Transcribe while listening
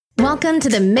Welcome to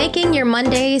the Making Your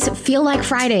Mondays Feel Like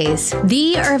Fridays,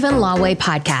 the Irvin Lawway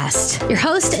podcast. Your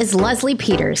host is Leslie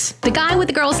Peters, the guy with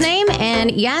the girl's name, and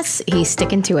yes, he's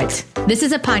sticking to it. This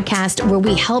is a podcast where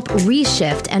we help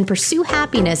reshift and pursue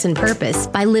happiness and purpose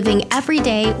by living every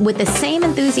day with the same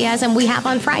enthusiasm we have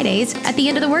on Fridays at the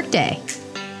end of the workday.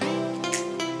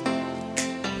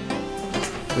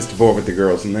 It's the boy with the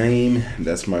girl's name.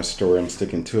 That's my story. I'm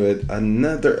sticking to it.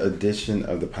 Another edition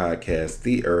of the podcast,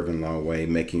 The Irvin Lawway,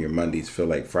 making your Mondays feel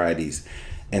like Fridays.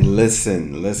 And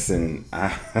listen,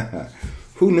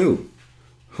 who knew?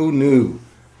 Who knew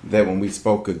that when we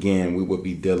spoke again, we would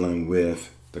be dealing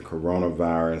with the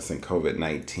coronavirus and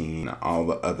COVID-19, all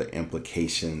the other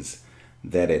implications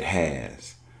that it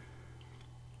has.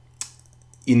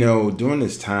 You know, during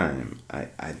this time, I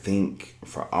think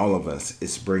for all of us,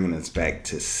 it's bringing us back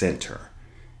to center.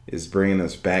 It's bringing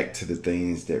us back to the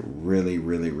things that really,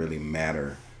 really, really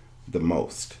matter the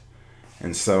most.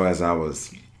 And so as I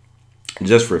was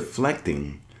just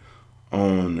reflecting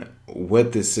on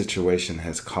what this situation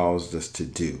has caused us to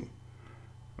do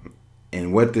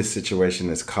and what this situation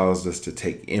has caused us to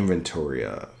take inventory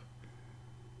of,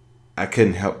 I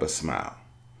couldn't help but smile.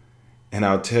 And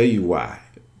I'll tell you why.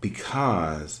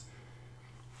 Because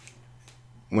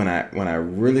when I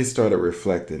really started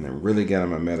reflecting and really got in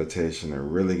my meditation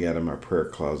and really got in my prayer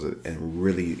closet and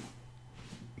really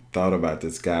thought about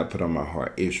this God put on my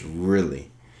heart,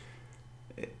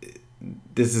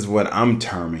 this is what I'm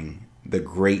terming the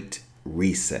Great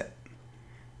Reset.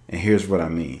 And here's what I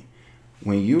mean.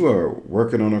 When you are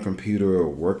working on a computer or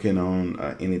working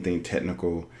on anything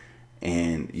technical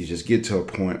and you just get to a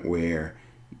point where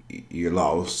you're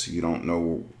lost, you don't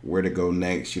know where to go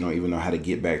next, you don't even know how to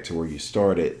get back to where you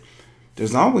started,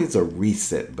 there's always a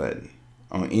reset button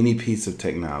on any piece of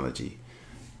technology.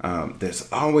 There's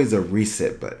always a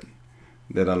reset button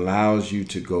that allows you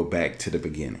to go back to the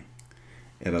beginning.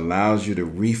 It allows you to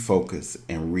refocus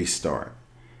and restart.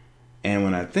 And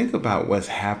when I think about what's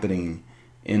happening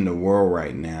in the world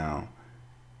right now,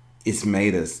 it's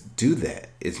made us do that.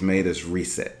 It's made us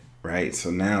reset, right?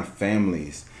 So now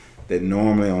families that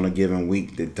normally on a given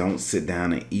week that don't sit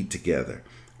down and eat together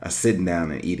are sitting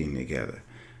down and eating together.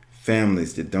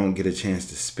 Families that don't get a chance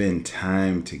to spend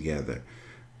time together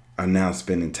are now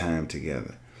spending time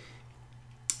together.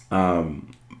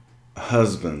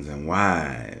 Husbands and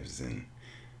wives and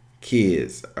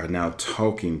kids are now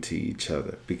talking to each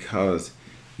other because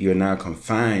you're now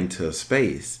confined to a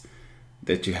space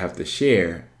that you have to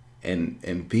share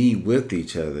and be with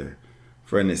each other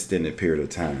for an extended period of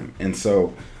time. And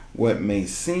so what may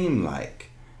seem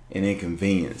like an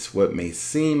inconvenience, what may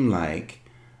seem like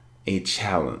a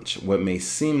challenge, what may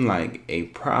seem like a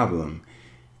problem,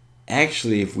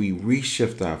 actually, if we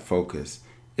reshift our focus,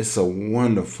 it's a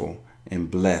wonderful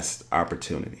and blessed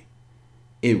opportunity.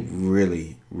 It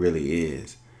really, really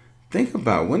is. Think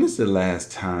about, when is the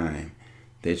last time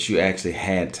that you actually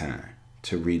had time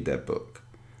to read that book?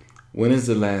 When is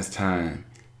the last time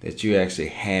that you actually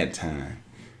had time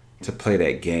to play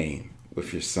that game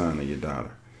with your son or your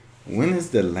daughter? When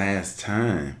is the last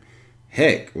time,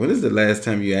 when is the last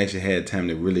time you actually had time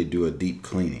to really do a deep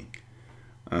cleaning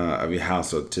of your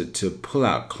house, or to pull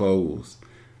out clothes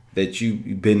that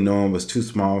you've been knowing was too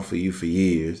small for you for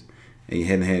years and you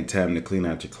hadn't had time to clean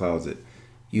out your closet?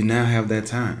 You now have that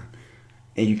time.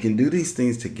 And you can do these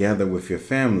things together with your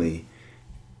family,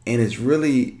 and it's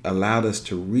really allowed us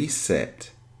to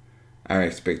reset our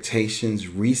expectations,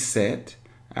 reset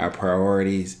our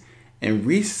priorities, and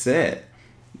reset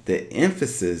the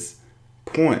emphasis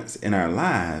points in our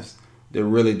lives that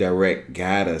really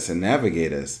guide us and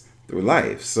navigate us through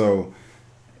life. So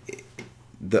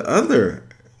the other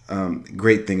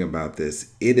great thing about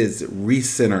this, it has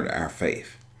recentered our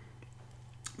faith,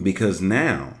 because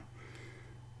now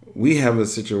we have a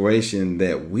situation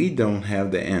that we don't have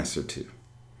the answer to.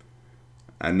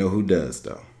 I know who does,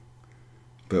 though.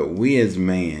 But we as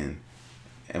man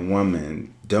and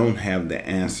woman don't have the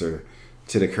answer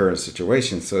to the current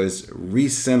situation. So it's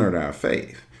recentered our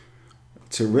faith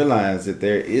to realize that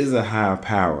there is a higher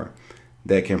power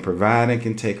that can provide and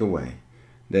can take away,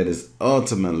 that is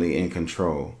ultimately in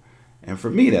control. And for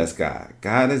me, that's God.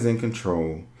 God is in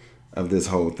control of this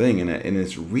whole thing. And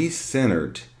it's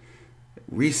recentered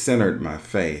my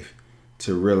faith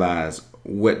to realize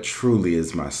what truly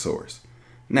is my source.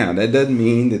 Now, that doesn't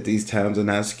mean that these times are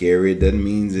not scary. It doesn't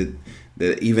mean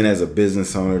that even as a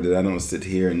business owner that I don't sit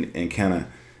here and kind of,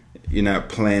 you're not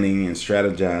planning and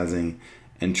strategizing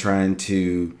and trying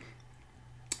to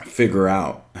figure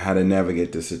out how to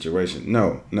navigate the situation.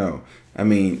 No. I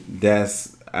mean,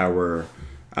 that's our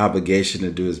obligation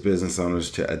to do as business owners,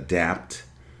 to adapt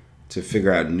to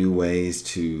figure out new ways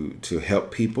to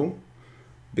help people.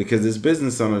 Because as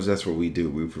business owners, that's what we do.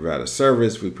 We provide a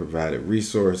service, we provide a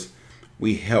resource,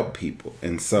 we help people.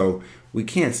 And so we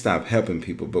can't stop helping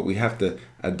people, but we have to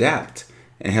adapt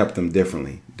and help them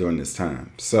differently during this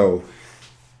time. So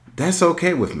that's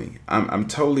okay with me. I'm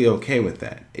totally okay with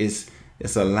that. It's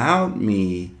allowed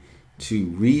me to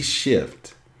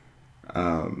reshift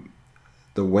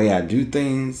the way I do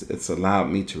things. It's allowed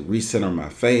me to recenter my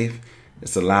faith.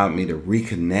 It's allowed me to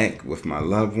reconnect with my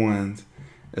loved ones.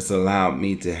 It's allowed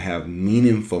me to have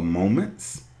meaningful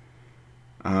moments.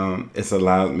 It's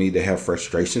allowed me to have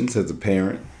frustrations as a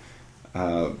parent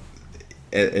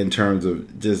in terms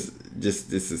of just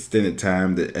this extended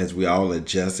time that as we all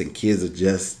adjust and kids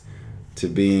adjust to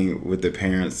being with the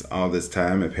parents all this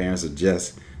time and parents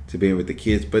adjust to being with the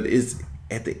kids. But it's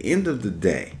at the end of the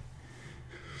day,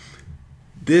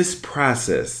 this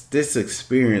process, this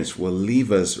experience will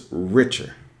leave us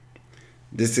richer.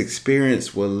 This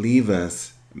experience will leave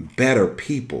us better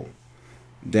people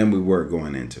than we were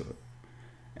going into it.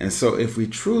 And so if we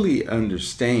truly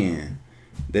understand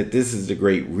that this is the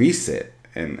great reset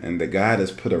and that God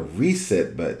has put a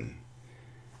reset button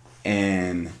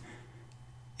and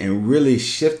really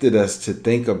shifted us to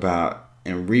think about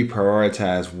and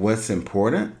reprioritize what's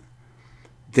important,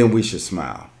 then we should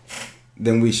smile.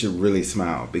 Then we should really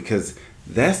smile, because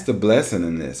that's the blessing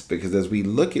in this. Because as we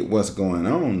look at what's going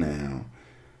on now,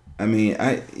 I mean,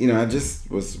 I just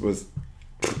was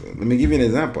let me give you an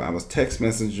example. I was text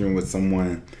messaging with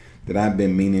someone that I've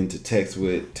been meaning to text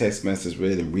message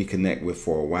with and reconnect with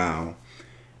for a while.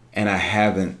 And I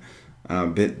haven't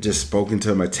just spoken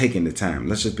to him or taken the time.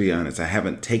 Let's just be honest. I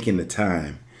haven't taken the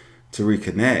time to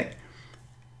reconnect.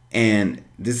 And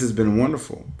this has been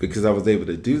wonderful because I was able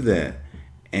to do that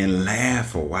and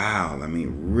laugh a while. I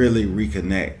mean, really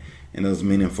reconnect in those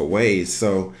meaningful ways.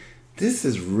 So this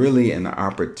is really an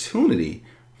opportunity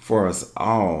for us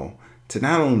all to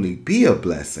not only be a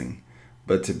blessing,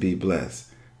 but to be blessed.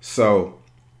 So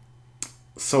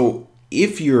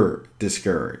if you're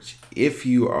discouraged, if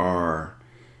you are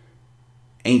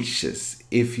anxious,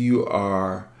 if you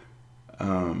are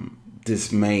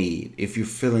dismayed, if you're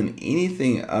feeling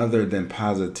anything other than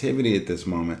positivity at this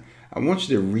moment, I want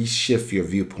you to reshift your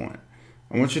viewpoint.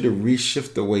 I want you to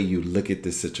reshift the way you look at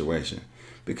this situation,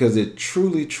 because it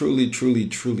truly, truly, truly,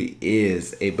 truly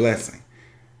is a blessing.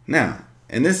 Now,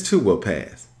 and this too will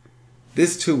pass.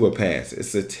 This too will pass.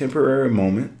 It's a temporary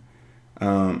moment,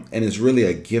 and it's really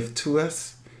a gift to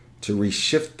us to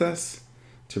reshift us,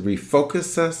 to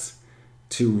refocus us,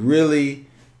 to really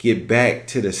get back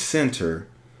to the center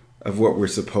of what we're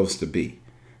supposed to be.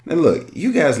 Now, look,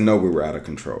 you guys know we were out of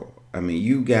control. I mean,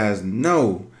 you guys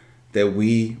know that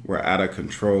we were out of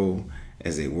control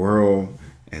as a world,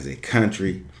 as a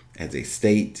country, as a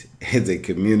state, as a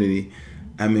community.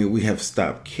 I mean, we have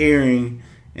stopped caring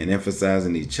and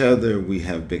emphasizing each other. We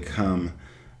have become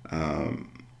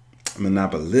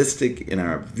monopolistic in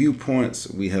our viewpoints.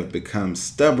 We have become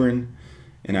stubborn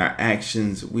in our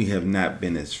actions. We have not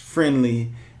been as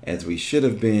friendly as we should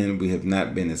have been. We have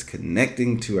not been as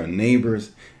connecting to our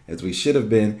neighbors as we should have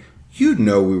been. You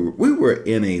know, we were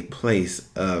in a place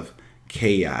of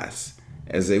chaos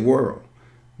as a world.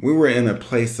 We were in a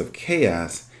place of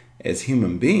chaos as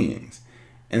human beings.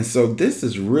 And so this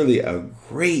is really a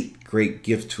great, great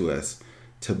gift to us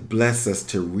to bless us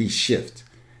to reshift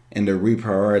and to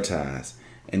reprioritize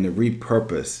and to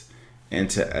repurpose and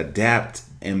to adapt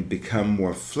and become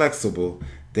more flexible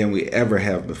than we ever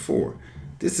have before.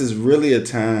 This is really a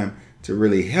time to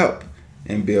really help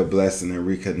and be a blessing and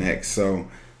reconnect. So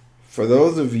for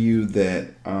those of you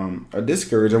that are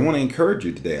discouraged, I want to encourage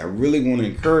you today. I really want to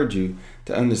encourage you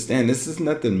to understand this is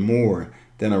nothing more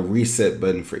than a reset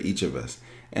button for each of us.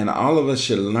 And all of us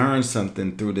should learn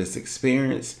something through this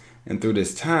experience and through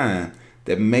this time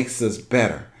that makes us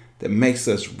better, that makes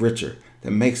us richer,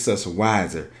 that makes us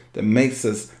wiser, that makes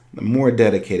us more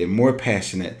dedicated, more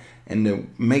passionate, and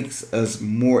that makes us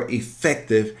more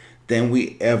effective than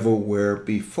we ever were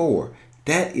before.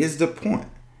 That is the point.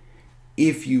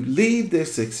 If you leave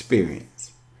this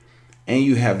experience and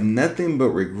you have nothing but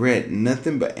regret,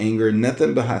 nothing but anger,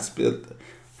 nothing but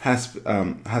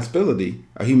hostility,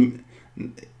 or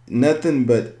nothing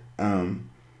but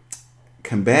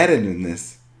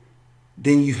combativeness,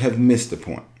 then you have missed the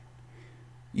point.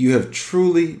 You have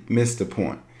truly missed the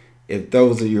point if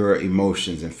those are your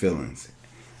emotions and feelings.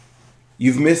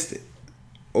 You've missed it.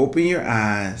 Open your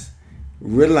eyes,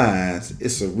 realize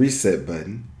it's a reset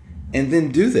button, and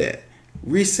then do that.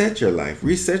 Reset your life,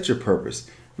 reset your purpose,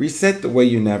 Reset the way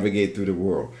you navigate through the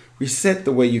world. Reset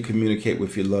the way you communicate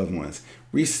with your loved ones.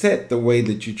 Reset the way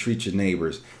that you treat your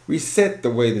neighbors. Reset the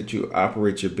way that you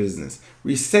operate your business.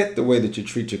 Reset the way that you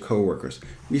treat your coworkers.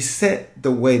 Reset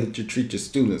the way that you treat your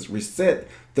students. Reset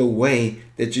the way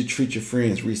that you treat your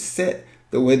friends. Reset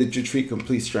the way that you treat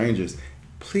complete strangers.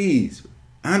 Please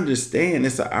understand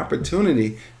it's an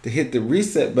opportunity to hit the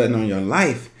reset button on your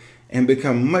life and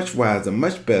become much wiser,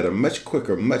 much better, much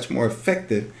quicker, much more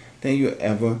effective than you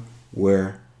ever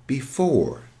were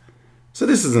before. So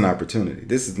this is an opportunity.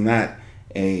 This is not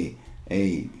a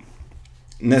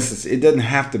necessary. It doesn't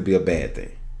have to be a bad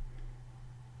thing.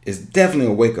 It's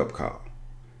definitely a wake-up call.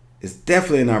 It's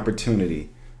definitely an opportunity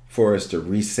for us to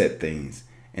reset things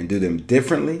and do them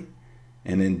differently,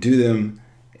 and then do them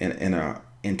in an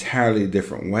entirely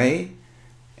different way,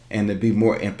 and to be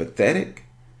more empathetic,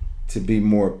 to be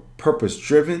more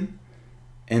purpose-driven,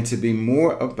 and to be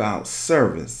more about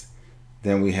service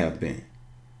than we have been.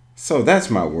 So that's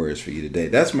my words for you today.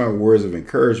 That's my words of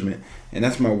encouragement, and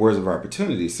that's my words of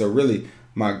opportunity. So really,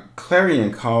 my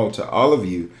clarion call to all of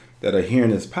you that are hearing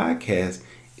this podcast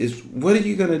is, what are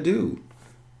you going to do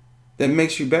that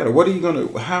makes you better? What are you going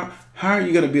to, how are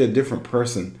you going to be a different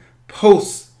person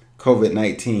post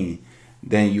COVID-19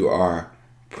 than you were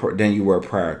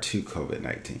prior to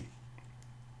COVID-19?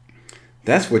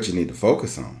 That's what you need to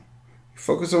focus on.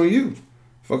 Focus on you.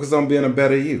 Focus on being a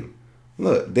better you.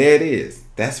 Look, there it is.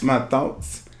 That's my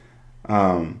thoughts.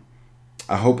 I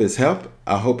hope it's helped.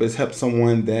 I hope it's helped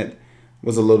someone that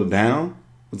was a little down,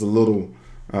 was a little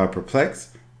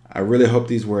perplexed. I really hope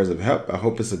these words have helped. I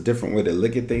hope it's a different way to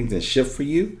look at things and shift for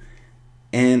you.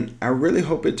 And I really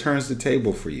hope it turns the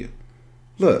table for you.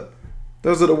 Look,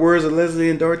 those are the words of Leslie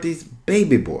and Dorothy's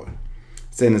baby boy,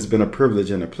 saying it's been a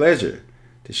privilege and a pleasure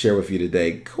to share with you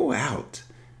today. Go out,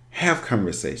 have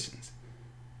conversations,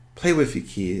 play with your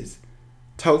kids,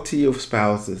 talk to your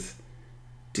spouses,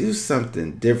 do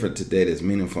something different today that's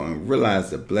meaningful, and realize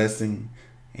the blessing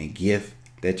and gift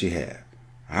that you have.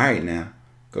 All right, now,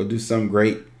 go do something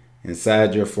great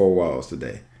inside your four walls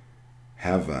today.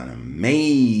 Have an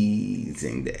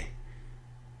amazing day.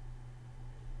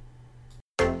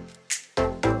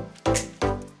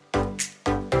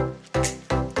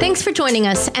 Thanks for joining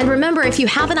us. And remember, if you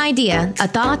have an idea, a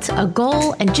thought, a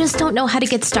goal, and just don't know how to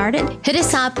get started, hit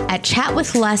us up at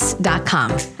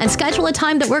chatwithless.com and schedule a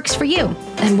time that works for you,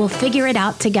 and we'll figure it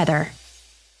out together.